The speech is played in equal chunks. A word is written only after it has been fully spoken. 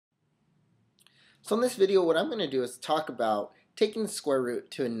So in this video, what I'm going to do is talk about taking the square root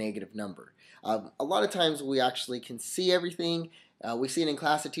to a negative number. A lot of times we actually can see everything. We see it in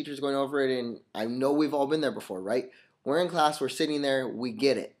class, the teacher's going over it, and I know we've all been there before, right? We're in class, we're sitting there, we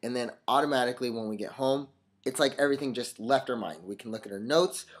get it, and then automatically when we get home, it's like everything just left our mind. We can look at our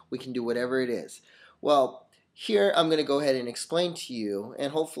notes, we can do whatever it is. Well, here I'm going to go ahead and explain to you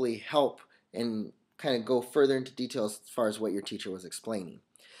and hopefully help and kind of go further into details as far as what your teacher was explaining.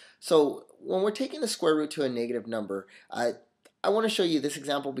 So when we're taking the square root to a negative number, I want to show you this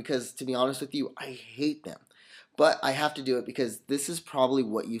example because, to be honest with you, I hate them. But I have to do it because this is probably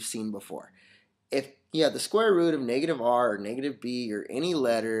what you've seen before. If you have the square root of negative r or negative b or any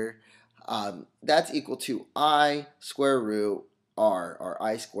letter, that's equal to I square root r or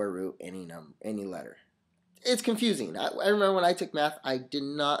I square root any letter. It's confusing. I remember when I took math, I did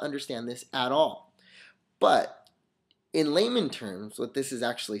not understand this at all. But in layman terms, what this is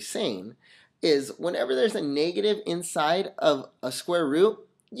actually saying is whenever there's a negative inside of a square root,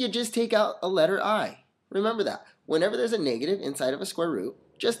 you just take out a letter I. Remember that. Whenever there's a negative inside of a square root,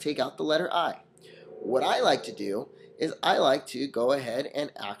 just take out the letter I. What I like to do is I like to go ahead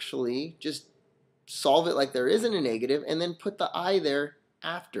and actually just solve it like there isn't a negative and then put the I there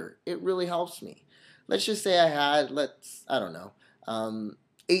after. It really helps me. Let's just say I had, I don't know,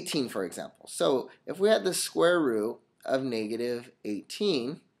 18 for example. So if we had the square root of negative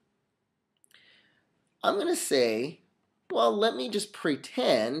 18, I'm going to say, well, let me just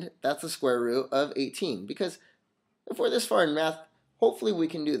pretend that's the square root of 18, because if we're this far in math, hopefully we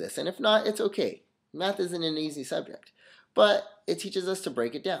can do this, and if not, it's okay. Math isn't an easy subject, but it teaches us to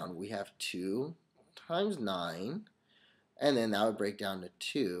break it down. We have 2 times 9, and then that would break down to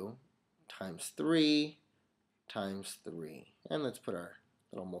 2 times 3 times 3, and let's put our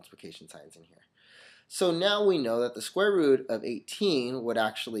little multiplication signs in here. So now we know that the square root of 18 would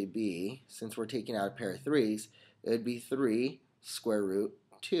actually be, since we're taking out a pair of 3's, it would be 3 square root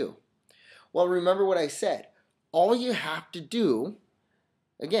 2. Well, remember what I said. All you have to do,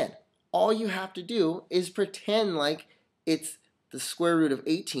 again, all you have to do is pretend like it's the square root of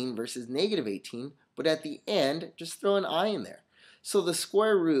 18 versus negative 18, but at the end, just throw an I in there. So the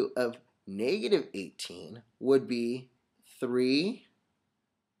square root of negative 18 would be 3I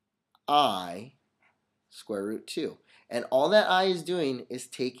square root 2. And all that I is doing is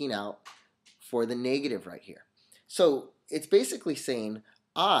taking out for the negative right here. So it's basically saying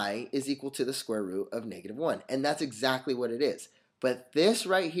I is equal to the square root of negative 1. And that's exactly what it is. But this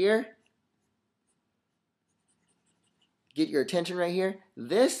right here, get your attention right here,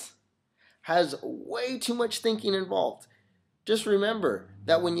 this has way too much thinking involved. Just remember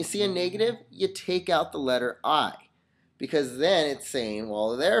that when you see a negative, you take out the letter I. Because then it's saying,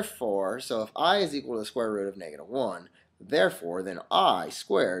 well, therefore, so if I is equal to the square root of negative 1, therefore, then I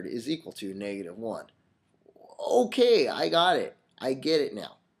squared is equal to negative 1. Okay, I got it. I get it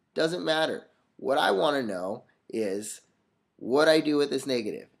now. Doesn't matter. What I want to know is what I do with this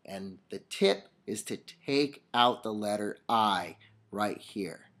negative. And the tip is to take out the letter I right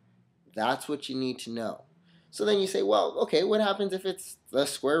here. That's what you need to know. So then you say, well, okay, what happens if it's the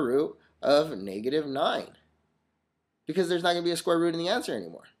square root of negative 9? Because there's not going to be a square root in the answer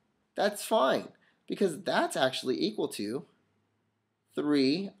anymore. That's fine, because that's actually equal to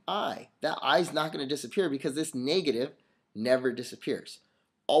 3I. That I is not going to disappear because this negative never disappears.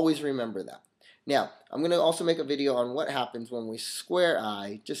 Always remember that. Now, I'm going to also make a video on what happens when we square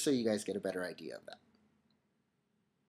I, just so you guys get a better idea of that.